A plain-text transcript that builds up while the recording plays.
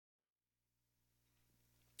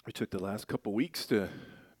We took the last couple weeks to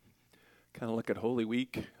kind of look at Holy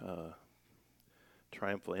Week,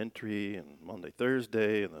 Triumphal Entry, and Monday,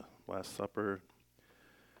 Thursday, and the Last Supper,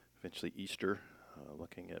 eventually Easter,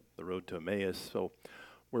 looking at the road to Emmaus. So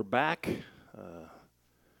we're back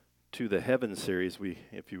to the Heaven series.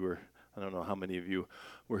 I don't know how many of you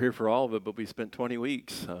were here for all of it, but we spent 20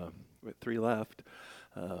 weeks with 3 left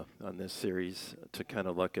on this series to kind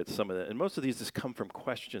of look at some of that. And most of these just come from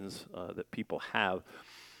questions that people have.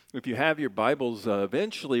 If you have your Bibles,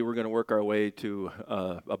 eventually we're going to work our way to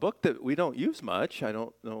a book that we don't use much. I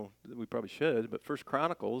don't know that we probably should, but First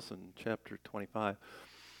Chronicles in chapter 25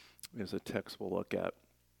 is a text we'll look at.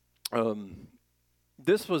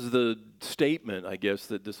 This was the statement, I guess,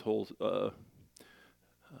 that this whole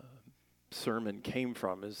sermon came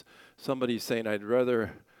from, is somebody saying, I'd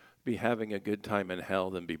rather be having a good time in hell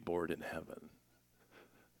than be bored in heaven.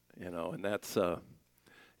 And that's...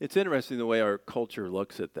 It's interesting the way our culture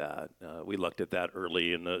looks at that. We looked at that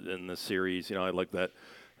early in the series. I like that,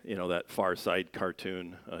 that Far Side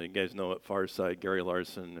cartoon. You guys know what Far Side, Gary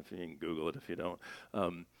Larson, if you can Google it if you don't.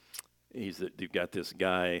 You've got this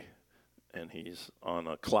guy, and he's on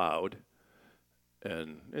a cloud,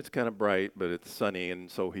 and it's kind of bright, but it's sunny, and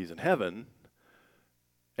so he's in heaven,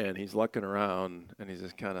 and he's looking around, and he's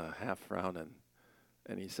just kind of half frowning,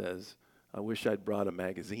 and he says, I wish I'd brought a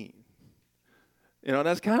magazine. And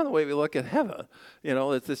that's kind of the way we look at heaven.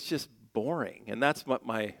 It's just boring. And that's what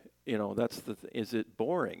is it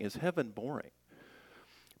boring? Is heaven boring?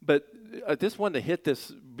 But I just wanted to hit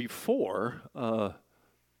this before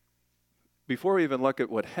we even look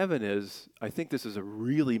at what heaven is. I think this is a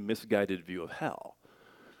really misguided view of hell.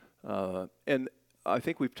 And I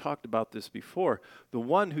think we've talked about this before. The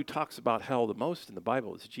one who talks about hell the most in the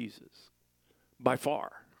Bible is Jesus, by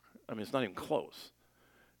far. I mean, it's not even close.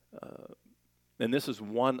 And this is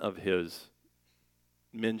one of his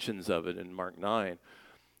mentions of it in Mark 9.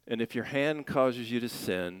 And if your hand causes you to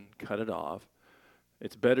sin, cut it off.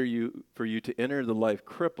 It's better for you to enter the life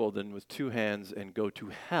crippled than with 2 hands and go to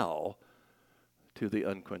hell, to the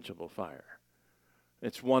unquenchable fire.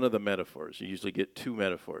 It's one of the metaphors. You usually get 2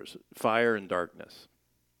 metaphors, fire and darkness.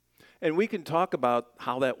 And we can talk about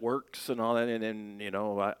how that works and all that. And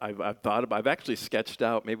I've actually sketched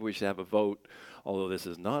out, maybe we should have a vote, although this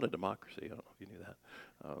is not a democracy. I don't know if you knew that.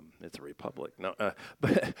 It's a republic. No,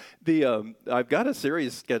 but I've got a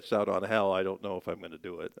series sketched out on hell. I don't know if I'm going to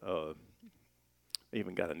do it. I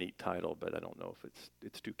even got a neat title, but I don't know if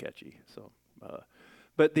it's too catchy. So,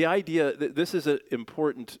 but the idea that this is an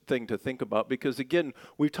important thing to think about, because again,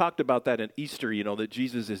 we've talked about that in Easter. That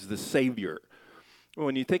Jesus is the Savior.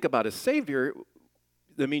 When you think about a Savior,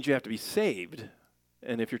 that means you have to be saved.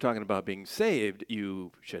 And if you're talking about being saved,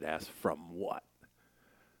 you should ask from what?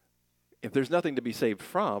 If there's nothing to be saved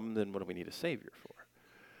from, then what do we need a Savior for?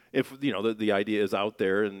 If, the idea is out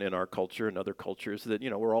there in our culture and other cultures that,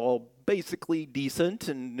 we're all basically decent,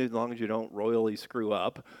 and as long as you don't royally screw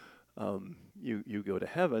up, you go to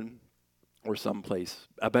heaven or someplace,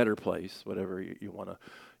 a better place, whatever you want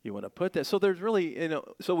to put that. So there's really,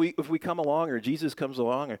 if we come along, or Jesus comes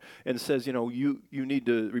along and says, you need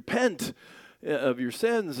to repent of your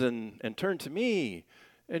sins and turn to me.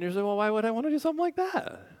 And you're saying, well, why would I want to do something like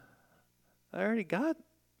that? I'm already going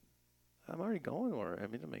where,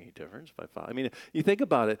 it doesn't make any difference if I follow. You think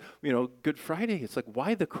about it, Good Friday, it's like,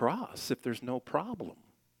 why the cross if there's no problem?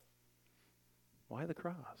 Why the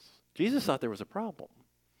cross? Jesus thought there was a problem.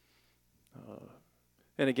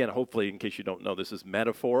 And again, hopefully, in case you don't know, this is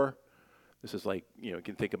metaphor. This is like, you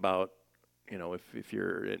can think about, if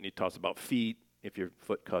you're, and he talks about feet. If your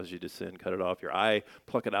foot causes you to sin, cut it off. Your eye,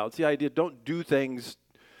 pluck it out. It's the idea, don't do things,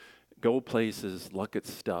 go places, look at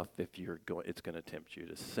stuff if it's going to tempt you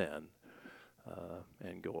to sin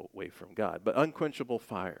and go away from God. But unquenchable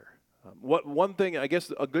fire. One thing, I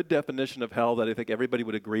guess, a good definition of hell that I think everybody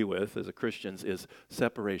would agree with as a Christians is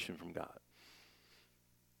separation from God.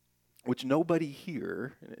 Which nobody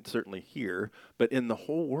here, and certainly here, but in the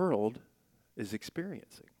whole world is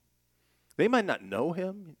experiencing. They might not know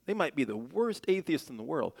him. They might be the worst atheists in the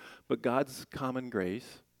world, but God's common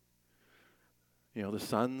grace, the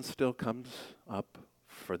sun still comes up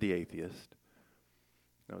for the atheist.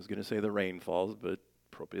 I was going to say the rain falls, but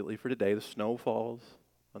appropriately for today, the snow falls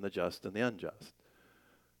on the just and the unjust.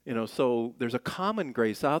 So there's a common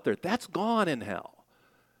grace out there. That's gone in hell.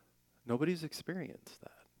 Nobody's experienced that.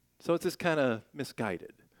 So it's just kind of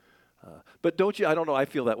misguided. But don't you, I don't know, I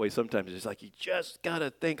feel that way sometimes. It's like you just got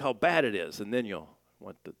to think how bad it is, and then you'll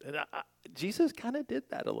want to. Jesus kind of did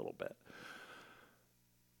that a little bit.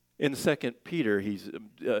 In 2 Peter, he's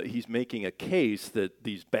making a case that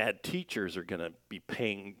these bad teachers are going to be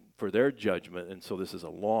paying for their judgment. And so this is a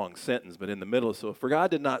long sentence, but in the middle. So for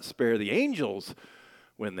God did not spare the angels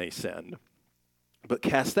when they sinned, but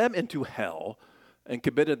cast them into hell and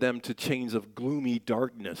committed them to chains of gloomy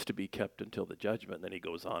darkness to be kept until the judgment. And then he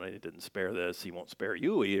goes on, and he didn't spare this. He won't spare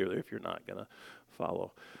you either if you're not going to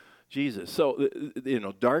follow Jesus. So,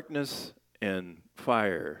 darkness and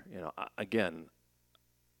fire, again,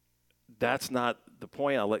 that's not the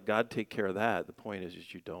point. I'll let God take care of that. The point is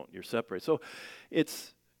you're separate. So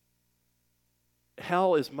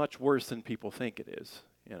hell is much worse than people think it is,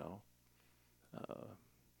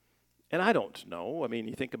 and I don't know. I mean,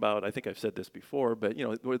 you think about, I think I've said this before, but,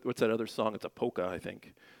 what's that other song? It's a polka, I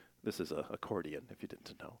think. This is an accordion, if you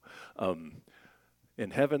didn't know.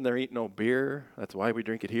 In heaven there ain't no beer. That's why we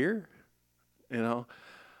drink it here,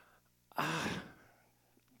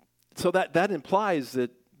 So that implies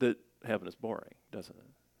that heaven is boring, doesn't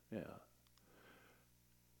it? Yeah.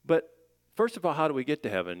 But first of all, how do we get to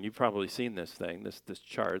heaven? You've probably seen this thing, this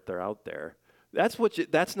chart. They're out there.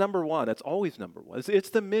 That's number one. That's always number one. It's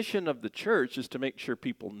the mission of the church is to make sure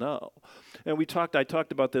people know. And I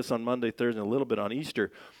talked about this on Monday, Thursday, and a little bit on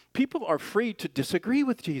Easter. People are free to disagree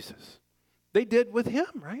with Jesus. They did with him,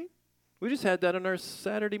 right? We just had that on our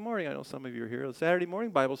Saturday morning. I know some of you are here. The Saturday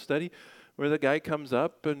morning Bible study where the guy comes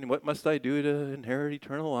up and what must I do to inherit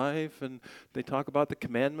eternal life? And they talk about the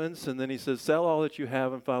commandments. And then he says, sell all that you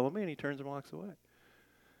have and follow me. And he turns and walks away.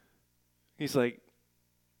 He's like,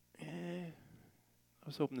 I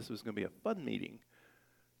was hoping this was going to be a fun meeting.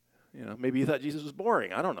 Maybe you thought Jesus was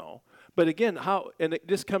boring. I don't know. But again, and it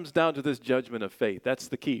just comes down to this judgment of faith. That's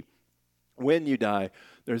the key. When you die,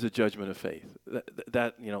 there's a judgment of faith.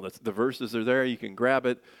 That's the verses are there. You can grab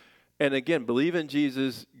it. And again, believe in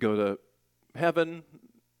Jesus, go to heaven,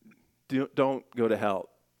 don't go to hell.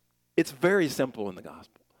 It's very simple in the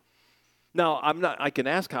gospel. Now, I can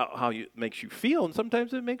ask how it makes you feel, and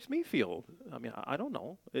sometimes it makes me feel. I mean, I don't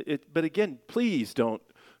know. But again, please don't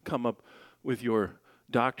come up with your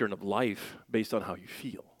doctrine of life based on how you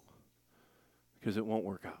feel, because it won't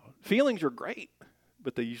work out. Feelings are great,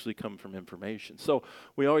 but they usually come from information. So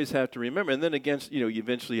we always have to remember. And then you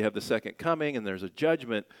eventually have the second coming, and there's a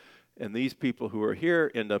judgment, and these people who are here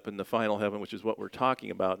end up in the final heaven, which is what we're talking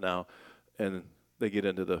about now, and they get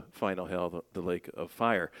into the final hell, the lake of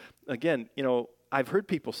fire. Again, I've heard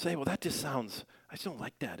people say, well, I just don't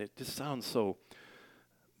like that. It just sounds so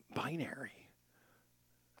binary.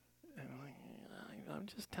 I'm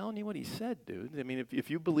just telling you what he said, dude. I mean, if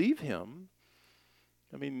you believe him,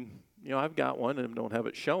 I mean, I've got one and don't have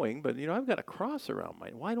it showing, but, I've got a cross around my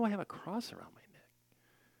neck. Why do I have a cross around my neck?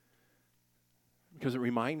 Because it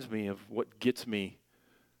reminds me of what gets me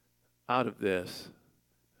out of this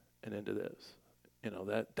and into this.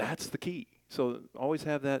 That's the key. So always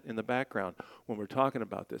have that in the background when we're talking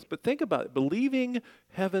about this. But think about it. Believing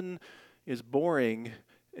heaven is boring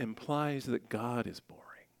implies that God is boring.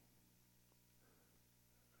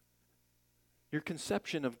 Your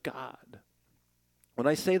conception of God. When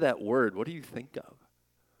I say that word, what do you think of?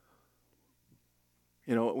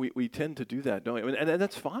 We tend to do that, don't we? And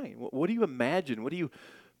that's fine. What do you imagine? What do you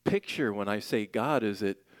picture when I say God? Is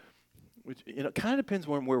it, it kind of depends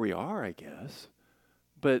on where we are, I guess.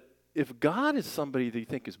 But if God is somebody that you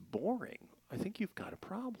think is boring, I think you've got a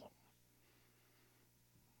problem.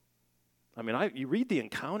 I mean, you read the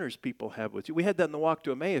encounters people have with you. We had that in the walk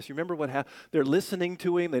to Emmaus. You remember what happened? They're listening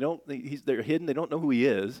to him. They're hidden. They don't know who he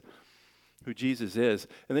is, who Jesus is.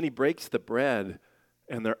 And then he breaks the bread,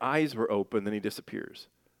 and their eyes were open, then he disappears.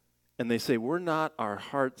 And they say, were not our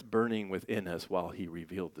hearts burning within us while he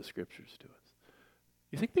revealed the scriptures to us?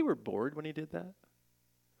 You think they were bored when he did that?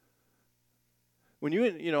 When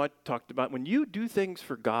I talked about when you do things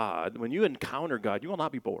for God, when you encounter God, you will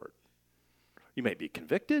not be bored. You might be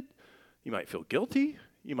convicted. You might feel guilty.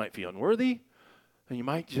 You might feel unworthy. And you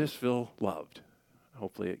might just feel loved.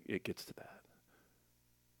 Hopefully it gets to that.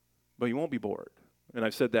 But you won't be bored. And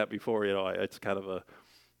I've said that before, it's kind of a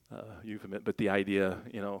euphemism. But the idea,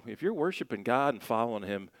 if you're worshiping God and following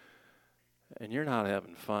him and you're not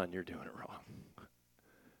having fun, you're doing it wrong.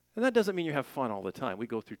 And that doesn't mean you have fun all the time. We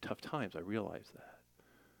go through tough times. I realize that.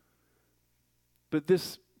 But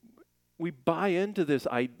we buy into this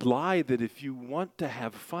lie that if you want to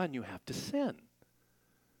have fun, you have to sin.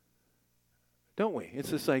 Don't we? It's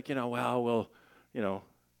just like, we'll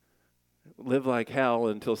live like hell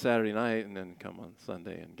until Saturday night and then come on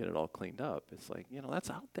Sunday and get it all cleaned up. It's like, that's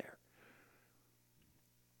out there.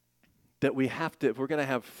 That we have to, if we're going to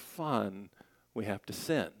have fun, we have to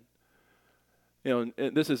sin. And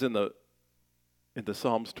this is in the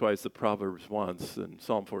Psalms twice, the Proverbs once, and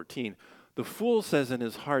Psalm 14. The fool says in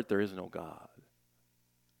his heart, there is no God.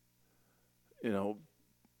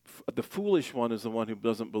 The foolish one is the one who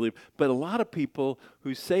doesn't believe. But a lot of people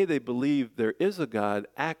who say they believe there is a God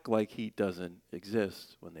act like he doesn't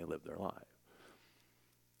exist when they live their life.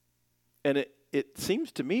 And it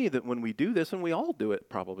seems to me that when we do this, and we all do it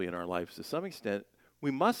probably in our lives to some extent,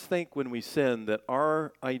 we must think when we sin that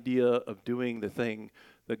our idea of doing the thing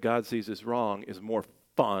that God sees as wrong is more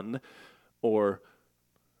fun or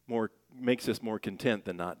more makes us more content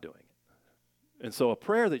than not doing it. And so a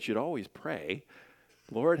prayer that you'd always pray,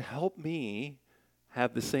 Lord, help me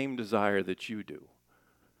have the same desire that you do.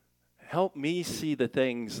 Help me see the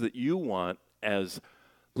things that you want as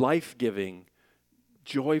life-giving,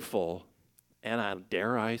 joyful, and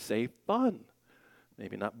dare I say fun.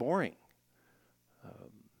 Maybe not boring.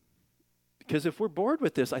 Because if we're bored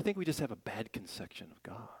with this, I think we just have a bad conception of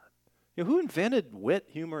God. Who invented wit,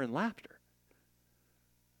 humor, and laughter?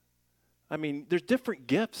 I mean, there's different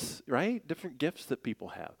gifts, right? Different gifts that people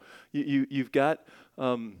have. You've got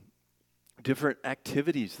different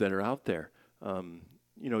activities that are out there.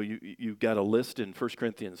 You've got a list in 1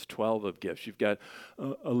 Corinthians 12 of gifts. You've got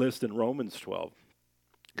a list in Romans 12.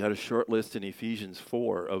 Got a short list in Ephesians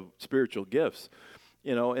 4 of spiritual gifts.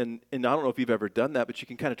 And I don't know if you've ever done that, but you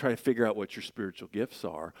can kind of try to figure out what your spiritual gifts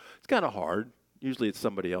are. It's kind of hard. Usually it's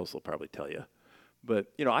somebody else will probably tell you. But,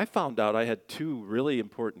 I found out I had two really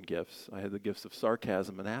important gifts. I had the gifts of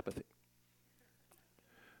sarcasm and apathy.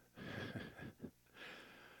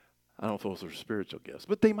 I don't know if those are spiritual gifts,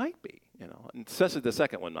 but they might be, And especially the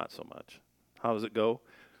second one, not so much. How does it go?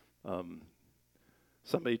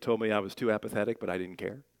 Somebody told me I was too apathetic, but I didn't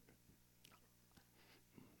care.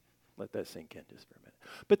 Let that sink in just for a minute.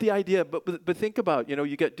 But the idea, but think about,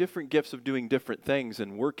 you get different gifts of doing different things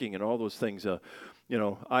and working and all those things.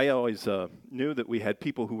 I always knew that we had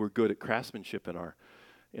people who were good at craftsmanship in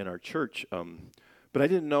our church, but I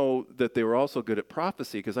didn't know that they were also good at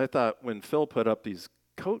prophecy because I thought when Phil put up these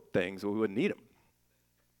coat things, we wouldn't need them.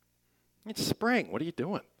 It's spring. What are you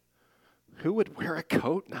doing? Who would wear a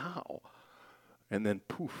coat now? And then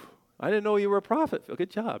poof. I didn't know you were a prophet. Phil. Good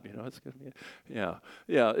job. It's good. Yeah.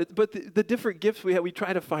 But the different gifts we have, we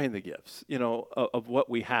try to find the gifts, of what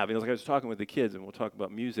we have. Like I was talking with the kids, and we'll talk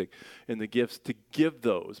about music and the gifts to give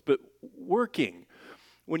those. But working,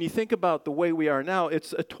 when you think about the way we are now,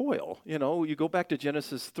 it's a toil. You go back to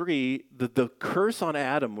Genesis 3, the curse on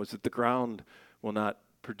Adam was that the ground will not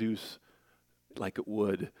produce like it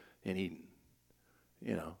would in Eden.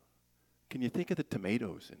 Can you think of the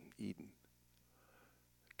tomatoes in Eden?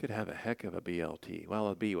 Could have a heck of a BLT. Well,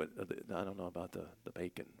 it'd be I don't know about the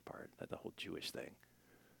bacon part, the whole Jewish thing.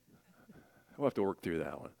 We'll have to work through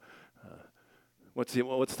that one. What's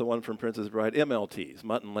the one from Princess Bride? MLTs,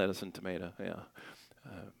 mutton, lettuce, and tomato. Yeah,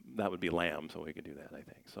 that would be lamb, so we could do that, I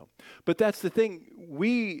think. So, but that's the thing.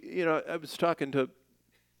 I was talking to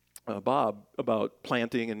Bob about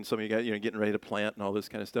planting, and some of you guys, getting ready to plant and all this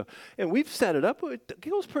kind of stuff. And we've set it up. It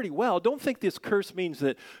goes pretty well. Don't think this curse means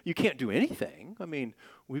that you can't do anything. I mean,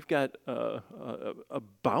 we've got a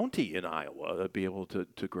bounty in Iowa to be able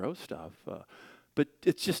to grow stuff. But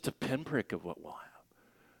it's just a pinprick of what we'll have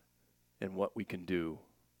and what we can do.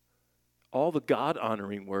 All the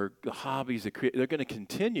God-honoring work, the hobbies, they're going to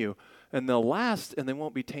continue, and they'll last, and they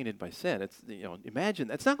won't be tainted by sin. It's imagine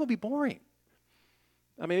that's not going to be boring.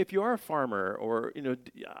 I mean, if you are a farmer or,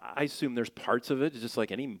 I assume there's parts of it, just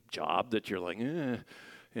like any job that you're like,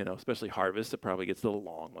 especially harvest, it probably gets a little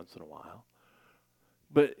long once in a while.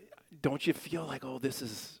 But don't you feel like, this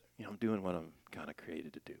is, I'm doing what I'm kind of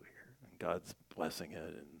created to do here, and God's blessing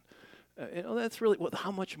it, and that's really,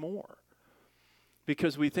 how much more?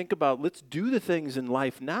 Because we think about, let's do the things in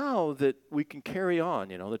life now that we can carry on,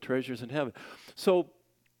 the treasures in heaven. So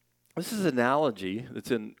this is an analogy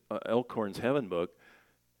that's in Elkhorn's Heaven book.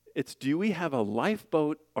 It's, do we have a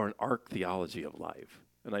lifeboat or an ark theology of life?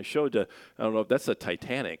 And I showed I don't know if that's a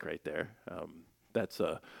Titanic right there.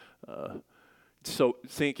 So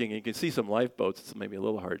thinking, you can see some lifeboats. It's maybe a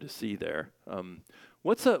little hard to see there.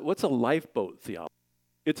 What's a lifeboat theology?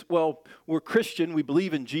 We're Christian. We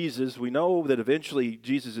believe in Jesus. We know that eventually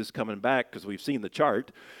Jesus is coming back because we've seen the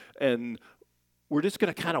chart. And we're just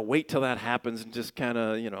going to kind of wait till that happens and just kind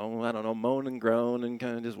of, moan and groan and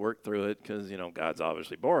kind of just work through it because, God's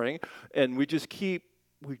obviously boring. And we just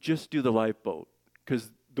do the lifeboat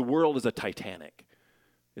because the world is a Titanic.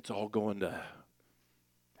 It's all going to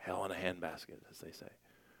hell in a handbasket, as they say.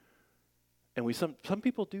 And some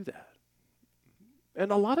people do that.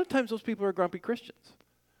 And a lot of times those people are grumpy Christians.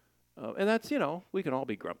 And that's, we can all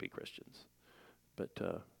be grumpy Christians.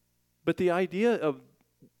 But the idea of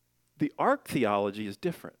the ark theology is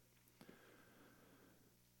different.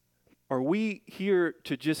 Are we here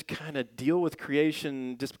to just kind of deal with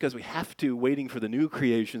creation just because we have to, waiting for the new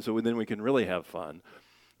creation so then we can really have fun?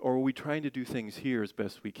 Or are we trying to do things here as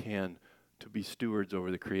best we can to be stewards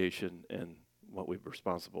over the creation and what we're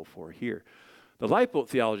responsible for here? The lifeboat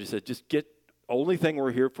theology said only thing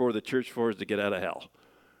we're here for, the church for, is to get out of hell.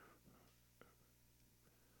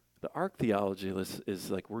 The ark theology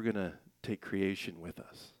is like we're going to take creation with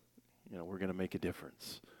us. We're going to make a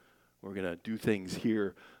difference. We're going to do things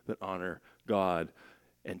here that honor God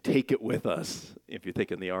and take it with us. If you're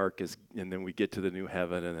thinking the ark is, and then we get to the new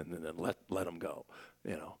heaven and then let them go,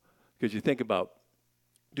 Because you think about,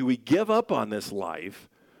 do we give up on this life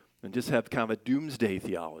and just have kind of a doomsday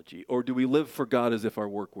theology, or do we live for God as if our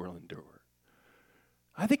work will endure?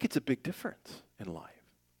 I think it's a big difference in life.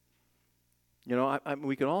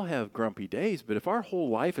 We can all have grumpy days, but if our whole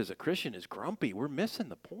life as a Christian is grumpy, we're missing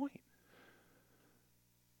the point.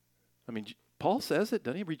 Paul says it,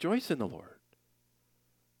 doesn't he? Rejoice in the Lord.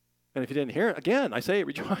 And if you didn't hear it, again, I say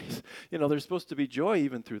rejoice. There's supposed to be joy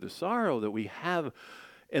even through the sorrow that we have.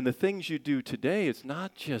 And the things you do today, it's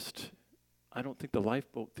not just, I don't think the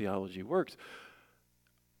lifeboat theology works.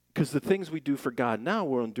 Because the things we do for God now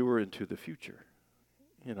will endure into the future.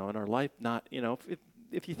 In our life, not,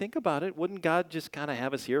 if you think about it, wouldn't God just kind of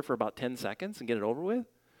have us here for about 10 seconds and get it over with?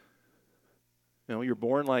 You're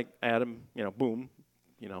born like Adam, boom.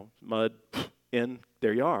 Mud, in,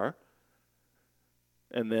 there you are.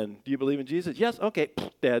 And then, do you believe in Jesus? Yes, okay,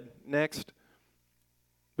 dead, next.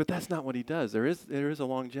 But that's not what he does. There is a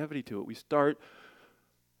longevity to it. We start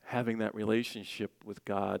having that relationship with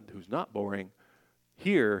God who's not boring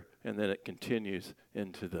here, and then it continues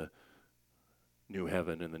into the new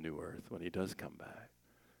heaven and the new earth when he does come back.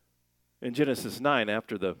 In Genesis 9,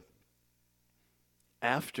 after the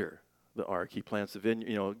ark, he plants the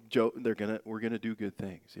vineyard. We're gonna do good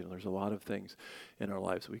things. There's a lot of things in our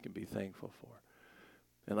lives we can be thankful for.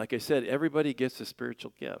 And like I said, everybody gets a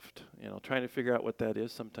spiritual gift. Trying to figure out what that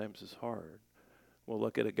is sometimes is hard. We'll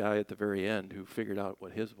look at a guy at the very end who figured out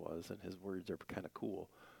what his was, and his words are kind of cool.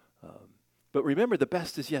 But remember, the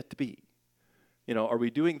best is yet to be. Are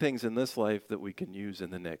we doing things in this life that we can use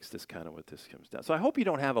in the next? That's kind of what this comes down. So I hope you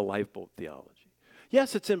don't have a lifeboat theology.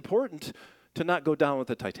 Yes, it's important to not go down with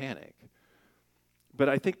the Titanic. But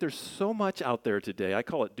I think there's so much out there today. I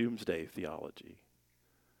call it doomsday theology.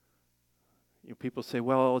 People say,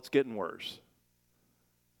 well, it's getting worse.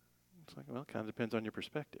 It's like, well, it kind of depends on your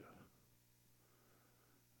perspective.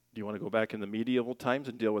 Do you want to go back in the medieval times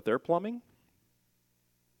and deal with their plumbing?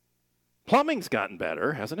 Plumbing's gotten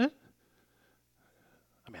better, hasn't it?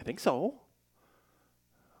 I think so.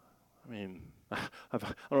 I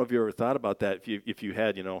don't know if you ever thought about that. If you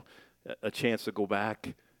had, a chance to go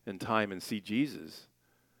back in time and see Jesus,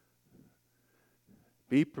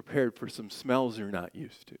 be prepared for some smells you're not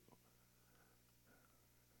used to.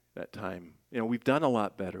 That time, we've done a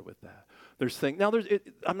lot better with that. There's things now.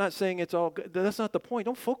 I'm not saying it's all good. That's not the point.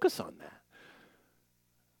 Don't focus on that.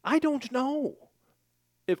 I don't know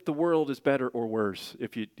if the world is better or worse.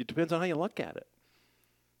 It depends on how you look at it.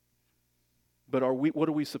 But what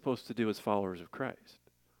are we supposed to do as followers of Christ?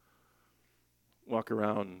 Walk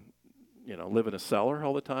around, live in a cellar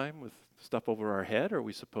all the time with stuff over our head? Or are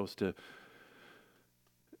we supposed to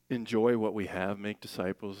enjoy what we have, make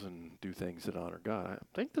disciples, and do things that honor God? I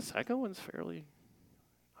think the second one's fairly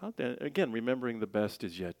out there. Again, remembering the best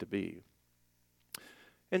is yet to be.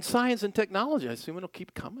 And science and technology, I assume it'll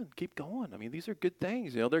keep coming, keep going. These are good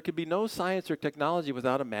things. There could be no science or technology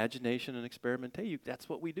without imagination and experimentation. That's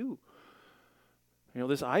what we do.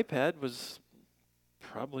 This iPad was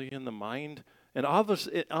probably in the mind, and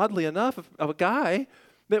obviously, oddly enough, of a guy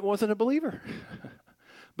that wasn't a believer.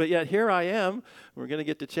 But yet here I am, we're going to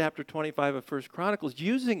get to chapter 25 of 1 Chronicles,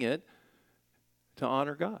 using it to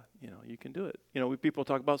honor God. You can do it. People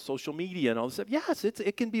talk about social media and all this stuff. Yes,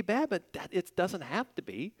 it can be bad, but it doesn't have to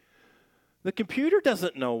be. The computer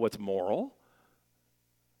doesn't know what's moral.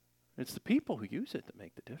 It's the people who use it that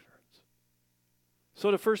make the difference. So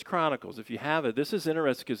to 1 Chronicles, if you have it, this is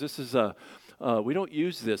interesting because this is we don't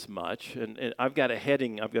use this much, and I've got a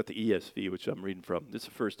heading. I've got the ESV, which I'm reading from. This is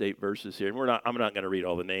the first 8 verses here, and I'm not going to read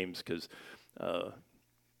all the names because I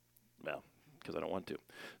don't want to.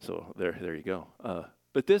 So there you go.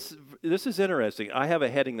 But this is interesting. I have a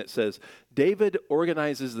heading that says David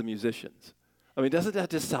organizes the musicians. Doesn't that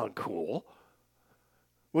just sound cool?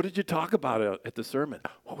 What did you talk about at the sermon?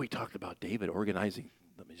 Well, we talked about David organizing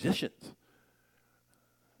the musicians.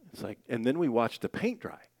 It's like, and then we watched the paint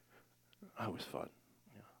dry. That was fun.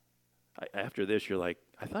 After this, you're like,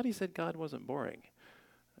 I thought he said God wasn't boring.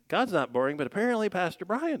 God's not boring, but apparently Pastor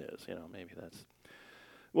Brian is. Maybe that's.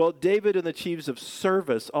 Well, David and the chiefs of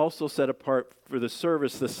service also set apart for the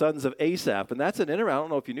service the sons of Asaph. And that's an interesting, I don't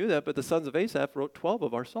know if you knew that, but the sons of Asaph wrote 12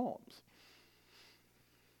 of our Psalms.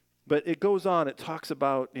 But it goes on, it talks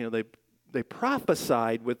about, they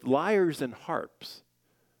prophesied with lyres and harps.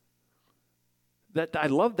 I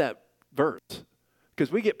love that verse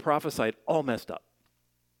because we get prophesied all messed up.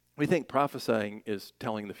 We think prophesying is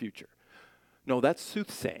telling the future. No, that's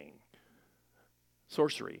soothsaying,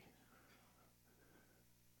 sorcery.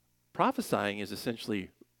 Prophesying is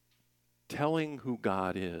essentially telling who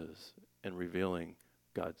God is and revealing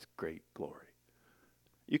God's great glory.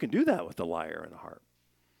 You can do that with a lyre and a harp.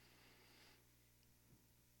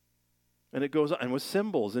 And it goes on, and with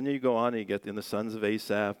cymbals, and you go on and you get in the sons of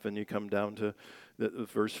Asaph, and you come down to the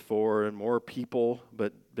verse 4, and more people,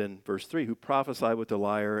 but then verse 3, who prophesy with the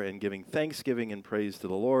lyre and giving thanksgiving and praise to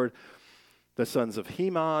the Lord. The sons of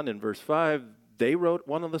Heman in verse 5, they wrote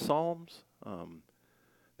one of the Psalms.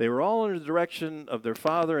 They were all under the direction of their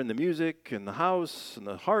father in the music and the house and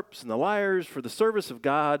the harps and the lyres for the service of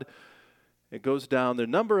God. It goes down, the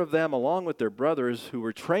number of them along with their brothers who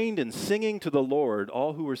were trained in singing to the Lord,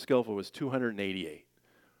 all who were skillful, was 288.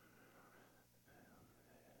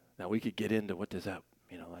 Now we could get into what does that,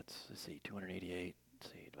 let's see, 288,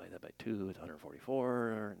 let's see, divide that by 2, it's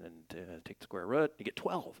 144, and then take the square root, you get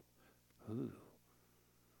 12. Ooh.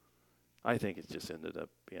 I think it just ended up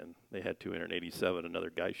being, they had 287,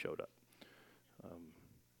 another guy showed up.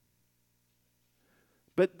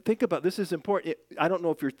 But think about, this is important. I don't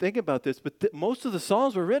know if you're thinking about this, but most of the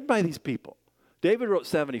Psalms were written by these people. David wrote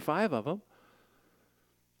 75 of them.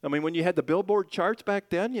 I mean, when you had the Billboard charts back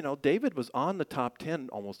then, David was on the top 10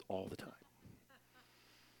 almost all the time.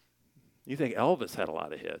 You think Elvis had a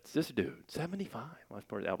lot of hits. This dude, 75. Well,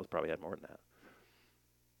 Elvis probably had more than that.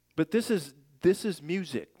 But this is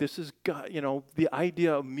music. This is God, the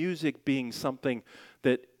idea of music being something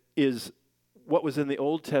that is what was in the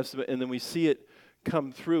Old Testament, and then we see it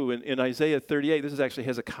come through. In Isaiah 38, this is actually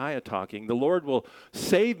Hezekiah talking. The Lord will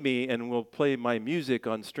save me and will play my music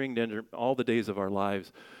on stringed instruments all the days of our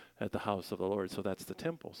lives at the house of the Lord. So that's the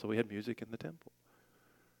temple. So we had music in the temple.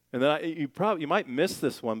 And then you might miss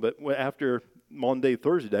this one, but after Maundy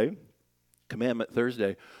Thursday, Commandment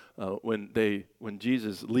Thursday, when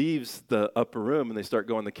Jesus leaves the upper room and they start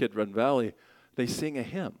going to Kid Run Valley, they sing a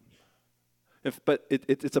hymn. But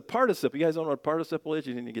it's a participle. You guys don't know what a participle is?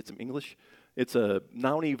 You need to get some English. It's a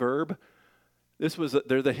nouny verb.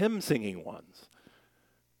 They're the hymn singing ones.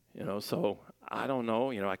 So I don't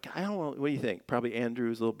know. I don't know. What do you think? Probably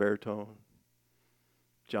Andrew's a little baritone.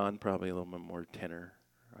 John probably a little bit more tenor.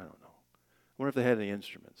 I don't know. I wonder if they had any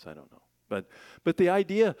instruments. I don't know. But the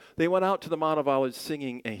idea, they went out to the Mount of Olives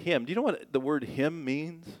singing a hymn. Do you know what the word hymn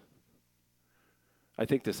means? I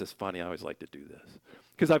think this is funny. I always like to do this.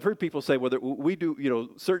 Because I've heard people say, whether we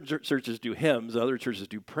do, certain churches do hymns, other churches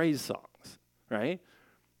do praise songs, right?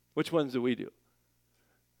 Which ones do we do?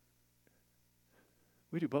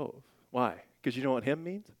 We do both. Why? Because you know what hymn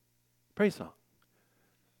means? Praise song.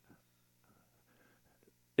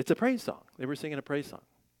 It's a praise song. They were singing a praise song.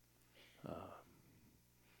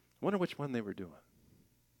 I wonder which one they were doing.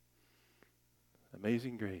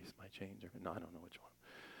 Amazing Grace, my chains are... No, I don't know which one.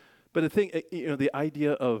 But the thing, the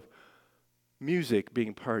idea of music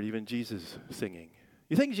being part, even Jesus singing.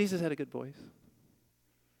 You think Jesus had a good voice?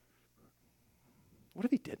 What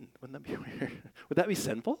if he didn't? Wouldn't that be weird? Would that be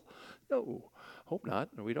sinful? No, hope not.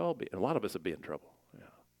 We'd all be, a lot of us would be in trouble. Yeah.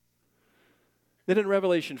 Then in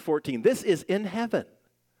Revelation 14, this is in heaven.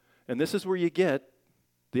 And this is where you get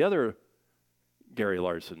the other Gary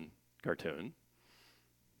Larson cartoon,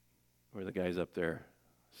 where the guy's up there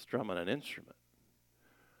strumming an instrument.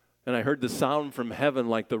 And I heard the sound from heaven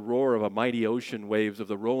like the roar of a mighty ocean waves, of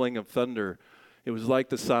the rolling of thunder. It was like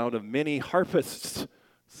the sound of many harpists.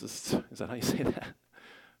 Is that how you say that?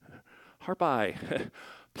 Harpi,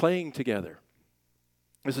 playing together.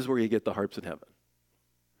 This is where you get the harps in heaven.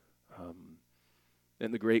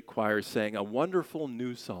 And the great choir sang a wonderful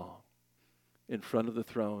new song in front of the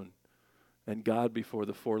throne, and God before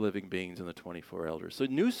the 4 living beings and the 24 elders. So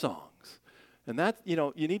new songs. And that,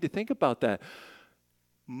 you need to think about that.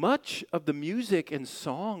 Much of the music and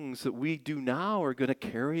songs that we do now are going to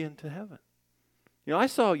carry into heaven. I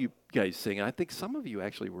saw you guys sing, and I think some of you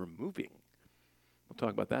actually were moving. We'll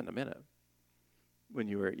talk about that in a minute. When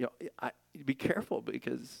you were, be careful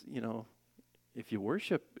because, if you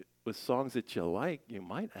worship with songs that you like, you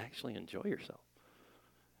might actually enjoy yourself.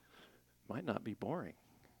 Might not be boring.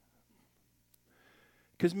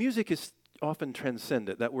 Because music is often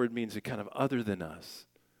transcendent. That word means it kind of other than us.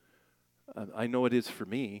 I know it is for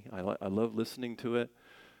me. I love listening to it.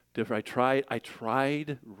 different. I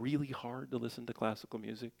tried really hard to listen to classical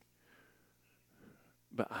music,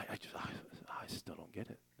 but I still don't get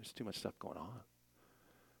it. There's too much stuff going on.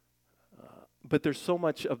 But there's so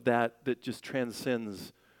much of that that just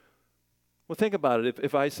transcends. Well, think about it.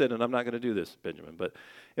 If I said, and I'm not going to do this, Benjamin, but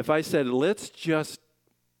if I said, let's just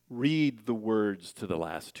read the words to the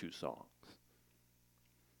last two songs.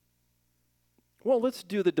 Well, let's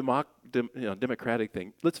do the democratic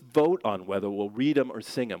thing. Let's vote on whether we'll read them or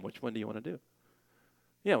sing them. Which one do you want to do?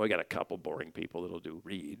 Yeah, we got a couple boring people that'll do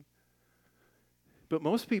read. But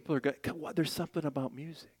most people are going, there's something about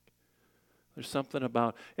music. There's something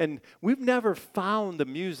about, and we've never found the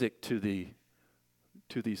music to these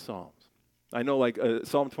psalms. I know, like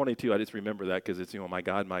Psalm 22, I just remember that because it's, my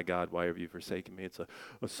God, why have you forsaken me? It's a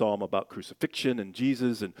psalm about crucifixion and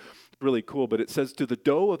Jesus, and really cool. But it says, to the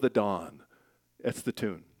doe of the dawn. That's the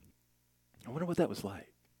tune. I wonder what that was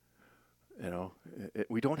like.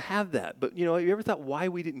 We don't have that. But, have you ever thought why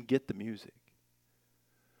we didn't get the music?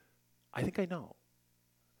 I think I know.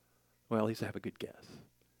 Well, at least I have a good guess.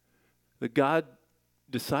 That God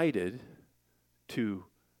decided to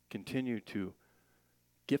continue to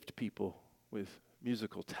gift people with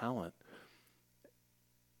musical talent.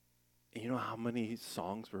 And you know how many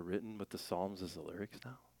songs were written with the Psalms as the lyrics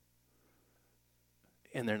now?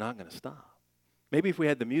 And they're not going to stop. Maybe if we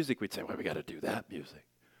had the music, we'd say, well, we got to do that music.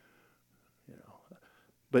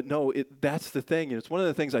 But no, that's the thing. And it's one of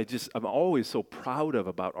the things I'm always so proud of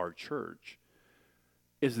about our church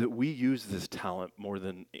is that we use this talent more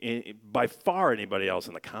than by far anybody else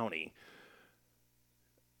in the county.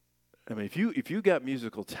 I mean, if you got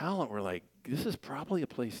musical talent, we're like, this is probably a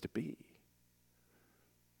place to be.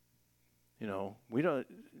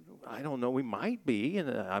 I don't know, we might be, and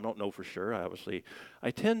I don't know for sure, obviously.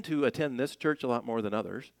 I tend to attend this church a lot more than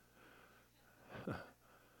others.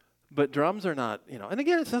 But drums are not, and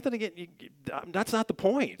again, it's nothing again, that's not the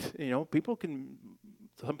point.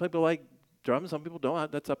 Some people like drums, some people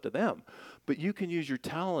don't, that's up to them. But you can use your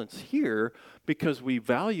talents here because we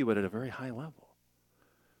value it at a very high level.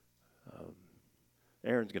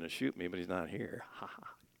 Aaron's going to shoot me, but he's not here.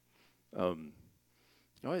 I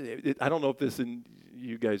don't know if this, and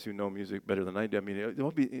you guys who know music better than I do,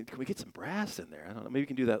 can we get some brass in there? I don't know. Maybe we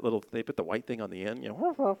can do that little, they put the white thing on the end,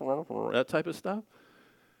 that type of stuff.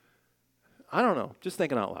 I don't know, just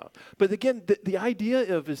thinking out loud. But again, the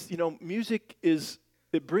idea of is, music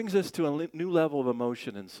it brings us to a new level of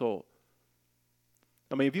emotion and soul.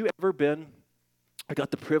 Have you ever been, I got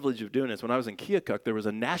the privilege of doing this. When I was in Keokuk, there was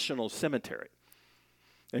a national cemetery.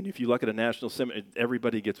 And if you look at a national cemetery,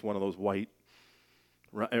 everybody gets one of those white,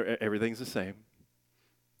 everything's the same.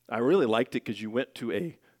 I really liked it because you went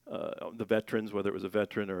to the veterans, whether it was a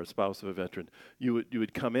veteran or a spouse of a veteran, you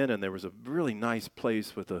would come in and there was a really nice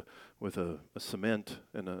place with a cement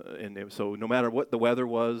so no matter what the weather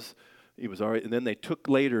was, it was all right. And then they took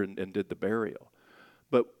later and did the burial.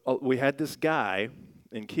 But we had this guy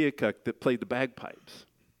in Keokuk that played the bagpipes.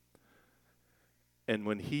 And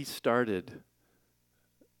when he started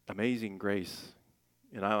Amazing Grace,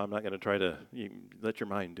 and I'm not going to try to let your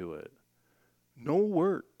mind do it. No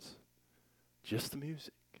words, just the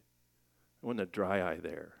music. There wasn't a dry eye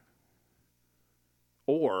there.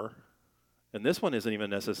 And this one isn't even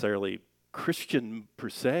necessarily Christian per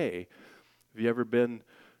se. Have you ever been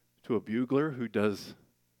to a bugler who does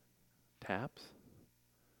taps?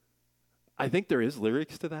 I think there is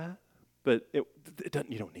lyrics to that, but it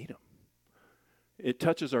doesn't. You don't need them. It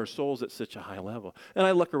touches our souls at such a high level. And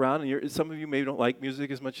I look around, and some of you maybe don't like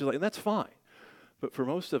music as much as and that's fine. But for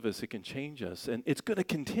most of us, it can change us, and it's going to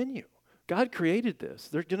continue. God created this.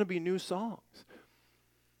 There's going to be new songs.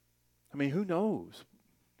 Who knows?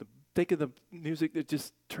 Think of the music that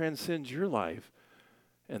just transcends your life,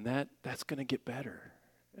 and that's going to get better.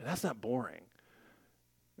 And that's not boring.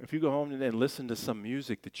 If you go home and listen to some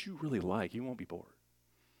music that you really like, you won't be bored.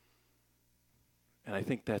 And I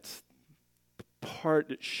think that's the part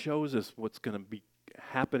that shows us what's going to be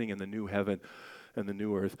happening in the new heaven and the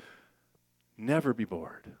new earth. Never be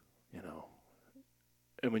bored,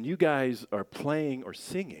 And when you guys are playing or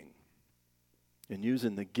singing and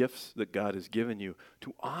using the gifts that God has given you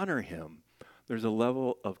to honor Him, there's a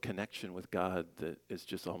level of connection with God that is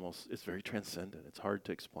just it's very transcendent. It's hard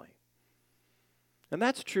to explain. And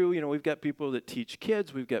that's true. We've got people that teach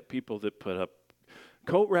kids. We've got people that put up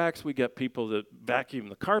coat racks. We got people that vacuum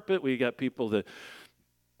the carpet. We got people that,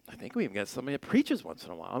 I think we even got somebody that preaches once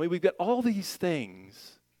in a while. We've got all these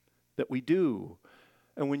things that we do.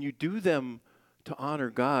 And when you do them to honor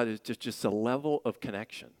God, it's just a level of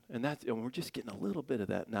connection. And we're just getting a little bit of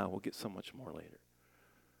that now. We'll get so much more later.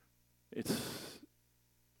 It's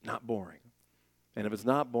not boring. And if it's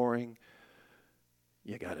not boring,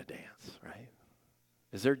 you got to dance, right?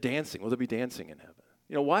 Is there dancing? Will there be dancing in heaven?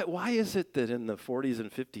 You know, why is it that in the 40s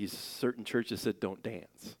and 50s, certain churches said don't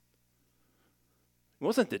dance? It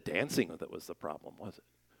wasn't the dancing that was the problem, was it?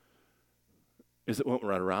 Is it won't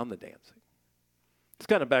run around the dancing? It's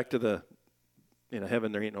kind of back to the,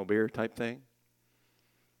 heaven there ain't no beer type thing.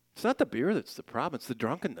 It's not the beer that's the problem. It's the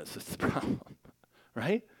drunkenness that's the problem,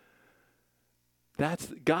 right?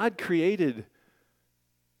 God created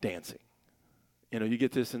dancing. You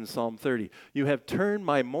get this in Psalm 30. You have turned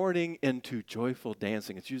my mourning into joyful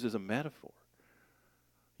dancing. It's used as a metaphor.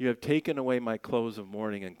 You have taken away my clothes of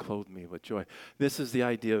mourning and clothed me with joy. This is the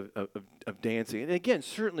idea of dancing. And again,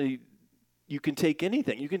 certainly you can take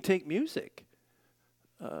anything. You can take music.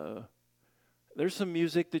 There's some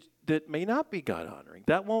music that may not be God-honoring.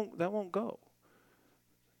 That won't go.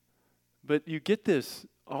 But you get this,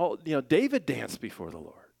 David danced before the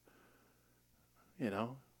Lord.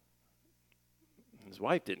 His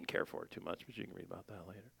wife didn't care for it too much, but you can read about that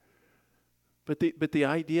later. But the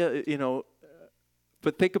idea,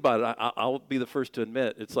 but think about it. I'll be the first to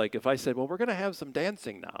admit, it's like if I said, well, we're going to have some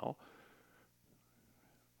dancing now.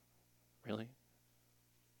 Really?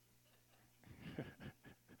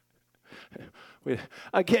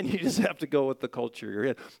 Again, you just have to go with the culture you're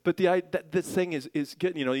in. But this thing is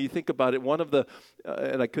getting, you think about it, one of the,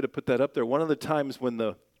 and I could have put that up there, one of the times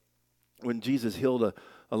when Jesus healed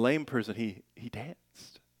a lame person, he danced.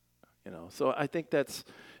 So I think that's,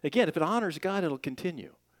 again, if it honors God, it'll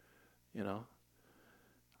continue.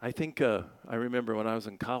 I think, I remember when I was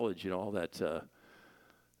in college, all that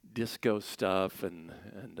disco stuff and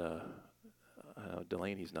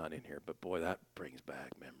Delaney's not in here, but boy, that brings back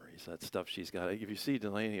memories. That stuff she's got. If you see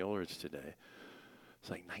Delaney Ulrich today, it's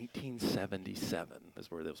like 1977 is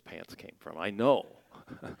where those pants came from. I know.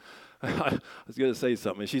 I was going to say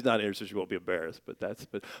something. She's not here, so she won't be embarrassed.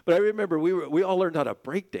 But I remember we all learned how to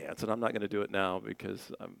break dance, and I'm not going to do it now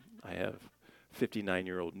because I have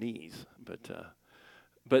 59-year-old knees.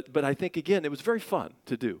 But I think again, it was very fun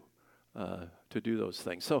to do those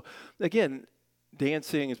things. So again,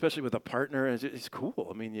 dancing, especially with a partner, it's cool.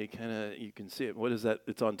 I mean, you can see it. What is that?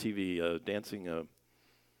 It's on TV.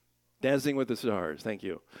 Dancing with the Stars. Thank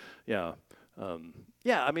you. Yeah.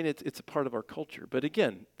 I mean, it's a part of our culture. But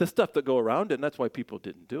again, the stuff that go around it, and that's why people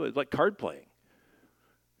didn't do it, like card playing.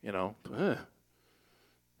 I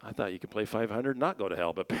thought you could play 500 and not go to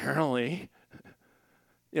hell, but apparently,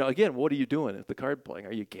 again, what are you doing at the card playing?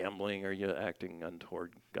 Are you gambling? Are you acting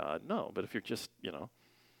untoward God? No, but if you're just,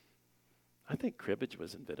 I think cribbage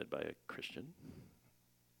was invented by a Christian.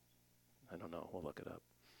 I don't know. We'll look it up.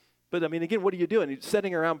 But, I mean, again, what are you doing? You're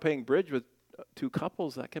sitting around playing bridge with two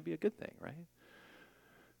couples. That can be a good thing, right?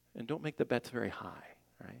 And don't make the bets very high,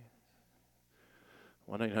 right?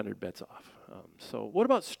 1-800-BETS off. So what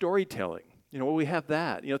about storytelling? We have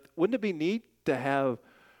that. Wouldn't it be neat to have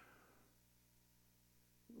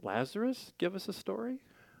Lazarus give us a story?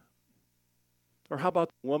 Or how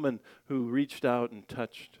about the woman who reached out and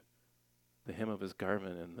touched the hem of his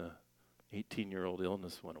garment and the 18-year-old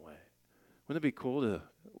illness went away? Wouldn't it be cool to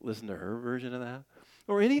listen to her version of that?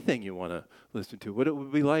 Or anything you want to listen to. What it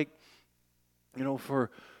would be like, for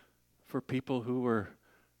people who were,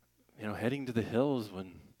 heading to the hills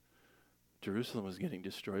when Jerusalem was getting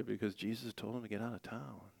destroyed because Jesus told them to get out of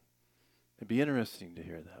town. It'd be interesting to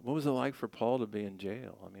hear that. What was it like for Paul to be in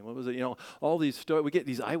jail? I mean, what was it? All these stories. We get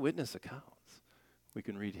these eyewitness accounts. We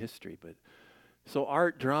can read history, but so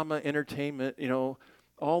art, drama, entertainment,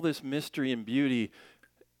 all this mystery and beauty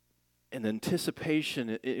and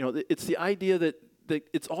anticipation. It's the idea that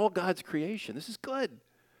it's all God's creation. This is good.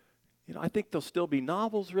 I think there'll still be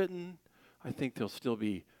novels written. I think there'll still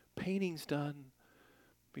be paintings done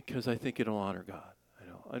because I think it'll honor God.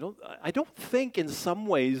 I don't think in some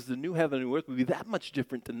ways the new heaven and new earth would be that much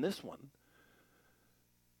different than this one.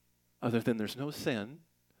 Other than there's no sin,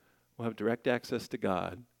 we'll have direct access to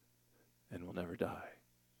God, and we'll never die,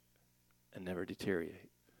 and never deteriorate,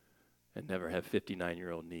 and never have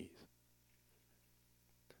 59-year-old knees.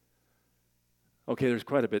 Okay, there's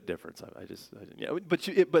quite a bit difference.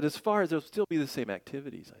 But as far as there'll still be the same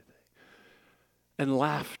activities, I think, and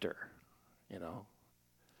laughter.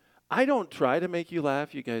 I don't try to make you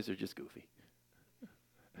laugh. You guys are just goofy.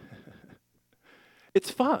 It's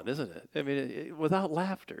fun, isn't it? I mean, without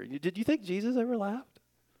laughter. Did you think Jesus ever laughed?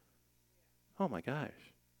 Oh, my gosh.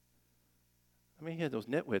 I mean, he had those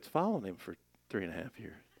nitwits following him for 3.5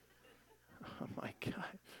 years. Oh, my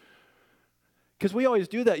God. Because we always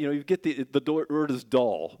do that. You get the word is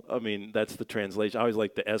dull. I mean, that's the translation. I always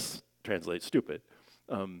like the S translate, stupid.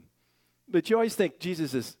 But you always think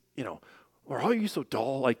Jesus is, why are you so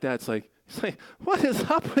dull like that? It's like, It's like, what is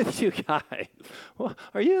up with you guys?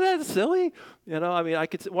 Are you that silly? I mean,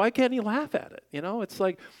 why can't he laugh at it? It's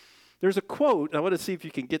like, there's a quote. I want to see if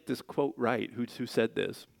you can get this quote right. Who said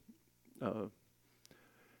this?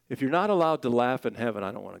 If you're not allowed to laugh in heaven,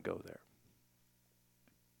 I don't want to go there.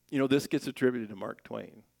 This gets attributed to Mark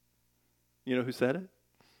Twain. You know who said it?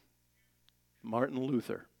 Martin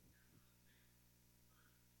Luther.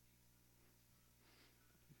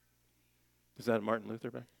 Is that Martin Luther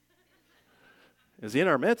back? Is he in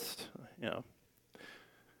our midst?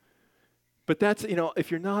 But that's,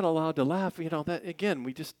 if you're not allowed to laugh, that, again,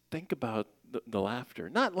 we just think about the laughter.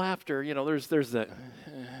 Not laughter, there's that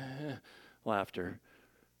laughter.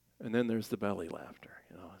 And then there's the belly laughter.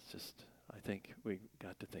 It's just, I think we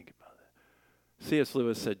got to think about it. C.S.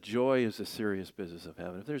 Lewis said, joy is the serious business of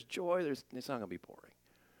heaven. If there's joy, it's not going to be boring.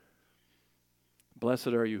 Blessed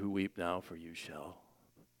are you who weep now, for you shall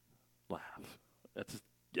laugh. That's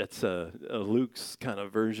Luke's kind of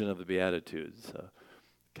version of the Beatitudes.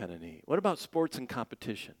 Kind of neat. What about sports and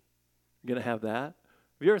competition? You going to have that? Have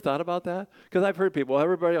you ever thought about that? Because I've heard people,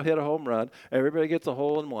 everybody will hit a home run, everybody gets a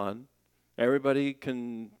hole in one, everybody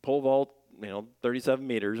can pole vault, 37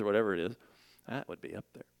 meters or whatever it is. That would be up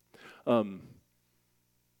there.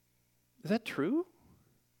 Is that true?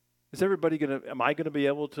 Is everybody am I going to be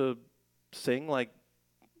able to sing like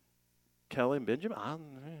Kelly and Benjamin?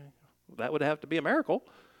 That would have to be a miracle.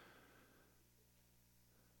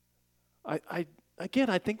 I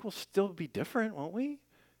think we'll still be different, won't we?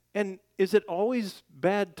 And is it always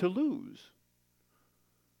bad to lose?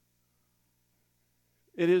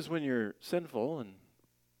 It is when you're sinful and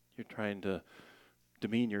you're trying to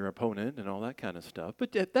demean your opponent and all that kind of stuff.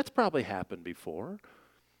 But that's probably happened before.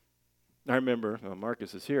 I remember,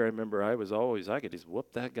 Marcus is here, I remember I could just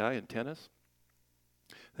whoop that guy in tennis.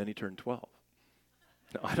 Then he turned 12.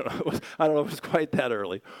 No, I don't know if it was quite that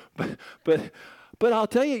early. But I'll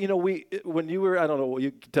tell you, when you were, I don't know,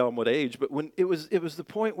 you can tell him what age, but when it was the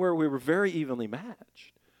point where we were very evenly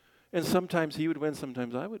matched. And sometimes he would win,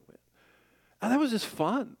 sometimes I would win. And that was just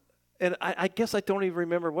fun. And I guess I don't even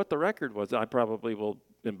remember what the record was. I probably will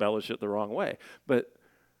embellish it the wrong way. But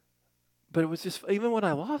it was just, even when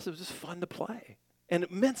I lost, it was just fun to play. And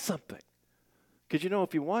it meant something. Because,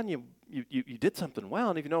 if you won, you did something well.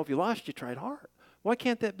 And if you lost, you tried hard. Why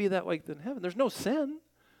can't that be that way in heaven? There's no sin.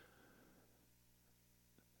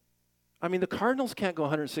 I mean, the Cardinals can't go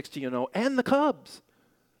 160-0, and the Cubs.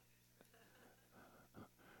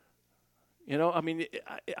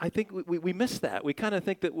 I think we miss that. We kind of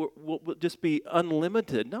think that we'll just be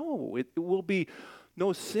unlimited. No, it will be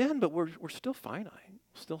no sin, but we're still finite.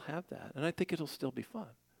 We'll still have that. And I think it'll still be fun.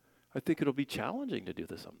 I think it'll be challenging to do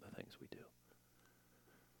some of the things we do.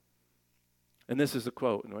 And this is a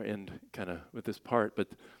quote, and we'll end kind of with this part, but,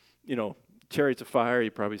 Chariots of Fire,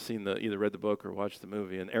 you've probably either read the book or watched the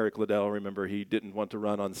movie, and Eric Liddell, remember, he didn't want to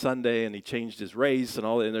run on Sunday, and he changed his race and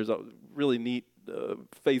all that, and there's a really neat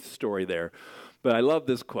faith story there. But I love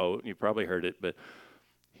this quote, and you probably heard it, but,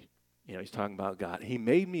 he's talking about God. He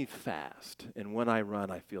made me fast, and when I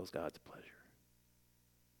run, I feel God's pleasure.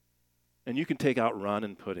 And you can take out run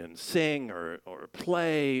and put in sing or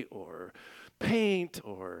play or paint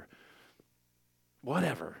or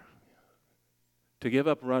whatever. To give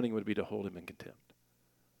up running would be to hold him in contempt,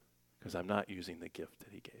 because I'm not using the gift that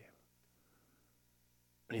he gave.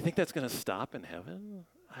 And you think that's going to stop in heaven?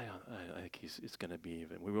 I think it's going to be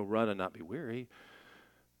even. We will run and not be weary,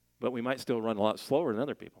 but we might still run a lot slower than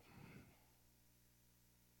other people.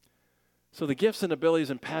 So the gifts and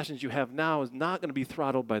abilities and passions you have now is not going to be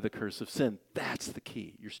throttled by the curse of sin. That's the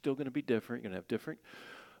key. You're still going to be different. You're going to have different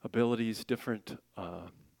abilities, different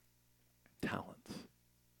talents.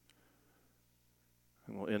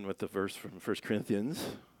 And we'll end with the verse from 1 Corinthians.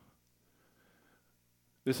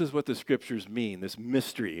 This is what the scriptures mean, this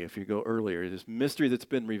mystery, if you go earlier, this mystery that's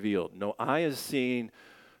been revealed. No eye has seen,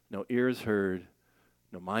 no ear has heard,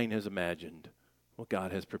 no mind has imagined what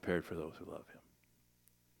God has prepared for those who love him.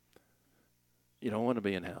 You don't want to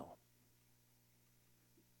be in hell.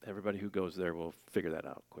 Everybody who goes there will figure that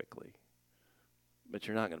out quickly. But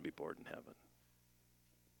you're not going to be bored in heaven.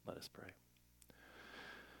 Let us pray.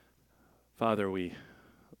 Father, we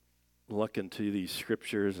look into these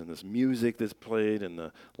scriptures and this music that's played and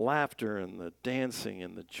the laughter and the dancing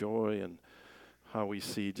and the joy and how we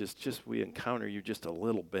see just we encounter you just a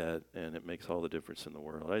little bit, and it makes all the difference in the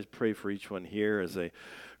world. I just pray for each one here as they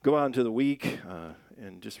go out into the week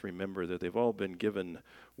and just remember that they've all been given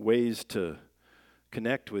ways to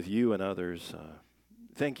connect with you and others.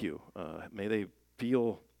 Thank you. May they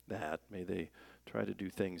feel that. May they try to do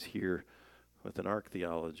things here with an arc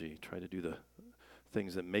theology, try to do the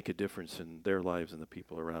things that make a difference in their lives and the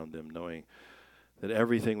people around them, knowing that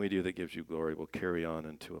everything we do that gives you glory will carry on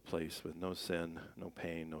into a place with no sin, no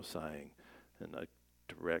pain, no sighing, and a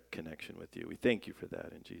direct connection with you. We thank you for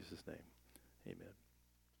that in Jesus' name. Amen.